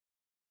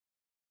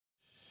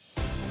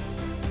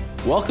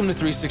Welcome to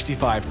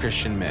 365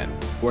 Christian Men,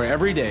 where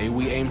every day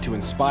we aim to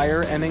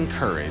inspire and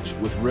encourage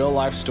with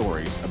real-life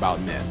stories about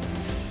men.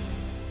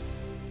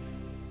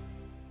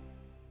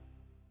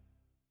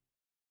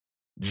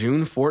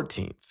 June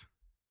 14th,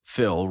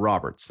 Phil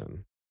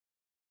Robertson.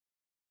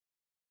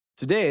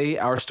 Today,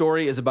 our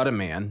story is about a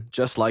man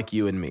just like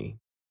you and me.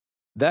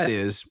 That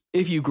is,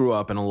 if you grew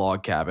up in a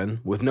log cabin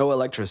with no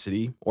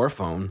electricity or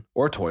phone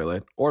or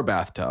toilet or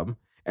bathtub,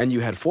 and you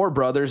had 4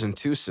 brothers and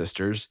 2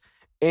 sisters,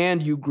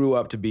 and you grew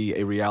up to be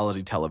a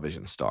reality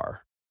television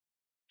star.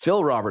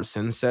 Phil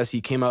Robertson says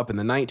he came up in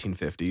the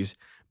 1950s,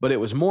 but it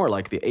was more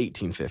like the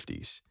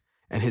 1850s,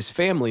 and his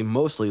family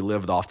mostly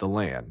lived off the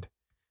land.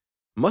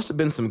 Must have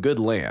been some good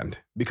land,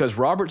 because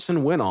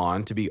Robertson went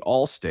on to be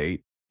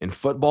all-state in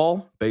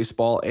football,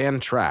 baseball, and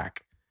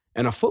track,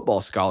 and a football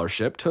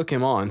scholarship took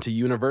him on to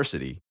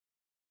university.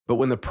 But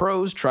when the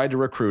pros tried to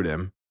recruit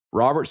him,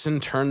 Robertson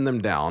turned them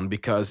down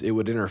because it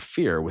would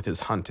interfere with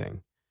his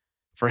hunting.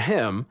 For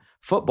him,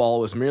 football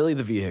was merely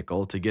the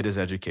vehicle to get his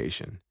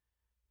education.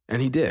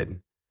 And he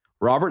did.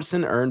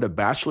 Robertson earned a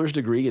bachelor's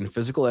degree in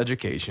physical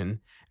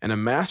education and a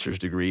master's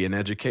degree in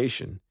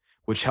education,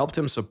 which helped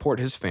him support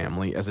his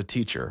family as a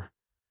teacher.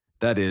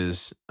 That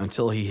is,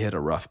 until he hit a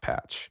rough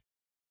patch.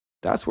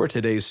 That's where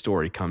today's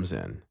story comes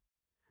in.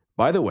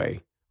 By the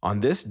way,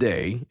 on this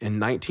day in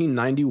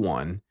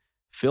 1991,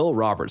 Phil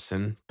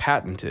Robertson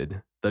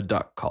patented the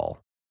duck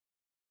call.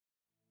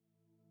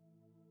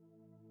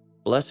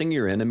 Blessing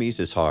your enemies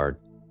is hard,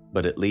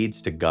 but it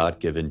leads to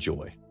God-given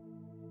joy.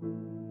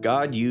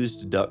 God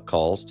used duck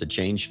calls to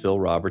change Phil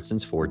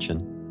Robertson's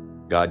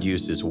fortune. God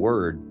used His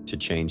Word to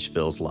change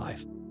Phil's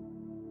life.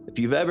 If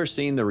you've ever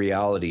seen the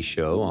reality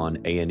show on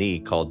A&E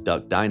called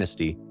Duck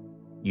Dynasty,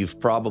 you've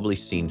probably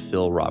seen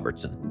Phil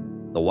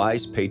Robertson, the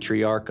wise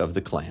patriarch of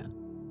the clan.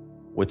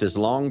 With his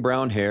long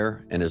brown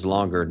hair and his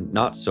longer,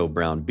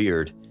 not-so-brown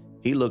beard,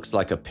 he looks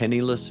like a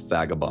penniless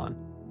vagabond.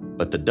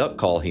 But the duck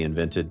call he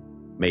invented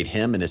made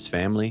him and his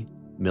family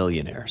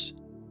millionaires.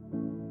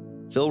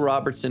 Phil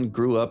Robertson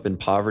grew up in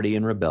poverty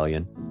and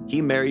rebellion.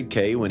 He married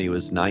Kay when he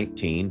was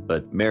 19,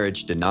 but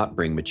marriage did not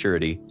bring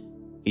maturity.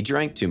 He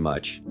drank too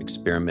much,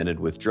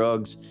 experimented with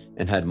drugs,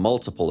 and had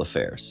multiple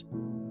affairs.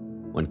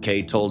 When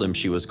Kay told him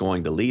she was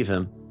going to leave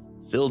him,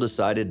 Phil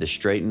decided to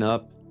straighten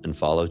up and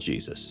follow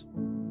Jesus.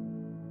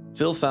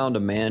 Phil found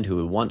a man who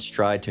had once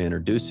tried to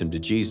introduce him to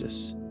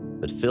Jesus,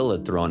 but Phil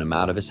had thrown him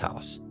out of his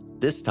house.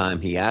 This time,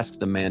 he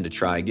asked the man to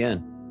try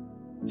again.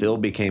 Phil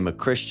became a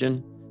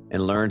Christian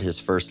and learned his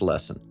first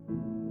lesson: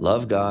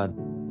 love God,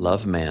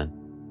 love man,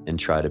 and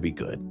try to be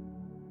good.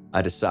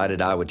 I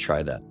decided I would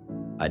try that.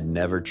 I'd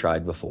never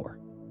tried before.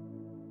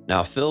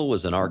 Now, Phil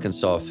was an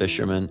Arkansas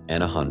fisherman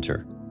and a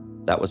hunter.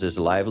 That was his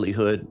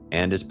livelihood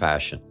and his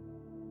passion.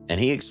 And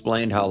he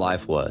explained how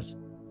life was.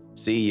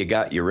 See, you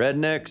got your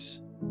rednecks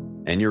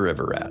and your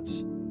river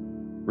rats.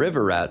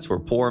 River rats were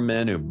poor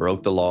men who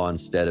broke the law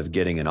instead of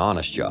getting an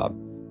honest job,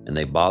 and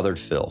they bothered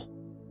Phil.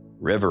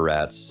 River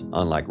rats,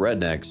 unlike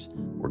rednecks,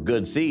 were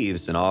good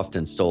thieves and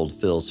often stole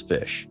Phil's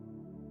fish.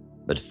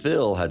 But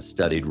Phil had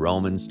studied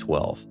Romans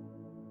 12.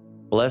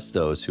 Bless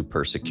those who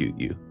persecute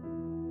you.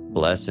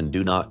 Bless and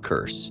do not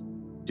curse.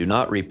 Do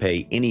not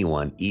repay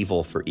anyone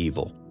evil for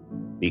evil.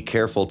 Be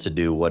careful to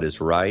do what is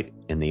right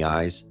in the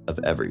eyes of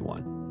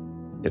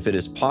everyone. If it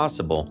is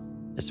possible,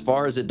 as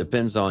far as it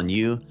depends on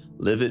you,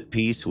 live at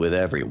peace with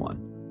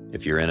everyone.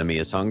 If your enemy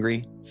is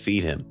hungry,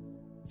 feed him.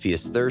 If he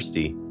is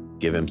thirsty,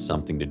 give him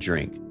something to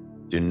drink.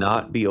 Do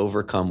not be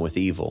overcome with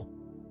evil,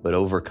 but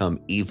overcome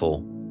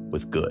evil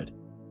with good.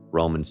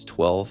 Romans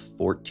 12,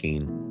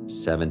 14,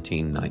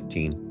 17,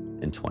 19,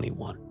 and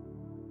 21.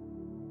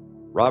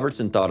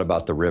 Robertson thought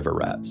about the river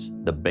rats,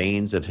 the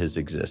banes of his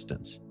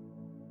existence.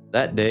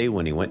 That day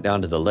when he went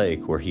down to the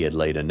lake where he had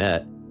laid a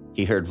net,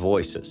 he heard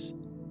voices,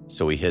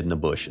 so he hid in the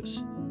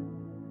bushes.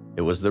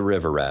 It was the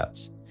river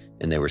rats,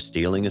 and they were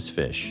stealing his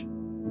fish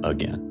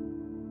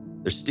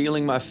again. They're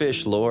stealing my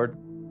fish, Lord.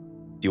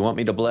 Do you want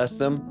me to bless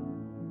them?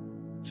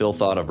 Phil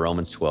thought of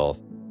Romans 12.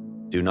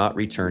 Do not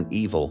return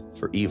evil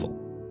for evil.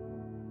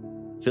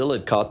 Phil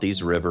had caught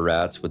these river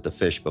rats with the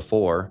fish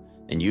before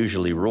and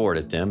usually roared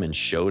at them and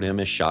showed him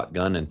his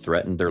shotgun and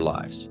threatened their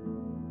lives.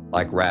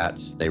 Like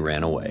rats, they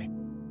ran away.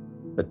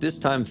 But this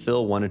time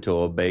Phil wanted to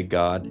obey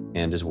God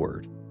and His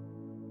Word.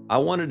 I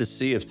wanted to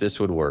see if this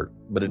would work,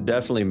 but it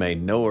definitely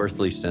made no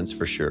earthly sense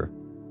for sure.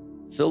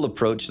 Phil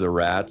approached the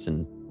rats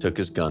and took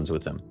his guns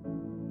with him.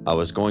 I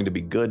was going to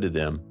be good to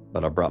them,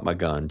 but I brought my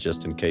gun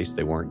just in case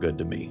they weren't good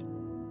to me.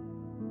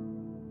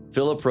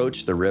 Phil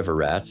approached the river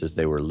rats as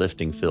they were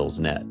lifting Phil's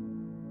net.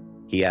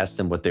 He asked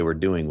them what they were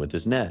doing with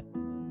his net.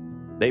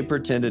 They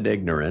pretended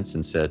ignorance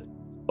and said,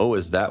 "Oh,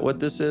 is that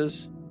what this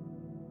is?"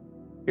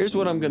 "Here's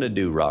what I'm going to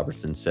do,"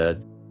 Robertson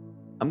said.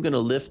 "I'm going to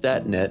lift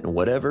that net and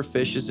whatever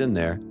fish is in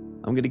there,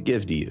 I'm going to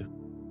give to you."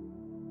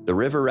 The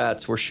river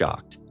rats were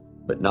shocked,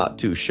 but not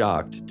too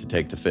shocked to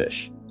take the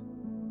fish.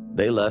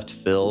 They left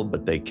Phil,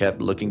 but they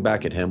kept looking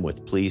back at him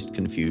with pleased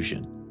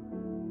confusion.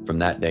 From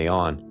that day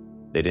on,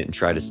 they didn't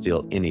try to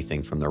steal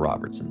anything from the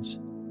Robertsons.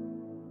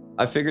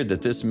 I figured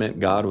that this meant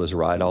God was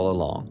right all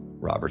along.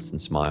 Robertson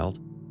smiled.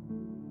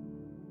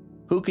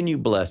 Who can you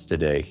bless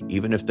today,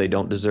 even if they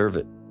don't deserve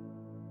it?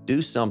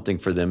 Do something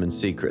for them in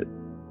secret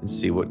and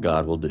see what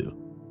God will do.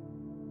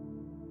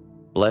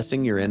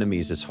 Blessing your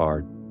enemies is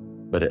hard,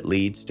 but it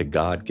leads to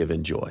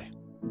God-given joy.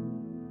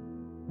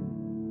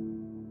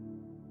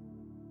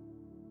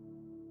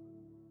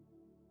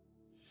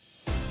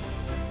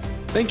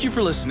 Thank you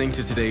for listening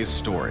to today's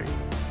story.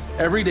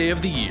 Every day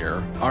of the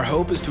year, our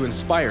hope is to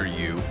inspire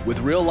you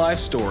with real-life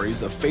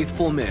stories of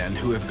faithful men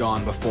who have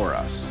gone before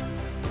us.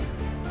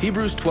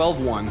 Hebrews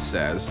 12:1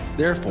 says,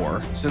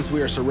 "Therefore, since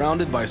we are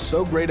surrounded by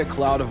so great a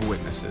cloud of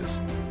witnesses,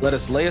 let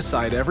us lay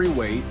aside every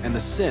weight and the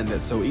sin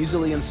that so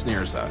easily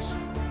ensnares us.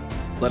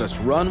 Let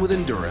us run with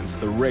endurance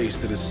the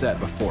race that is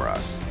set before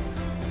us."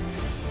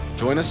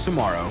 Join us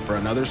tomorrow for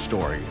another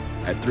story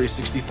at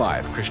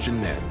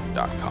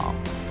 365christianmen.com.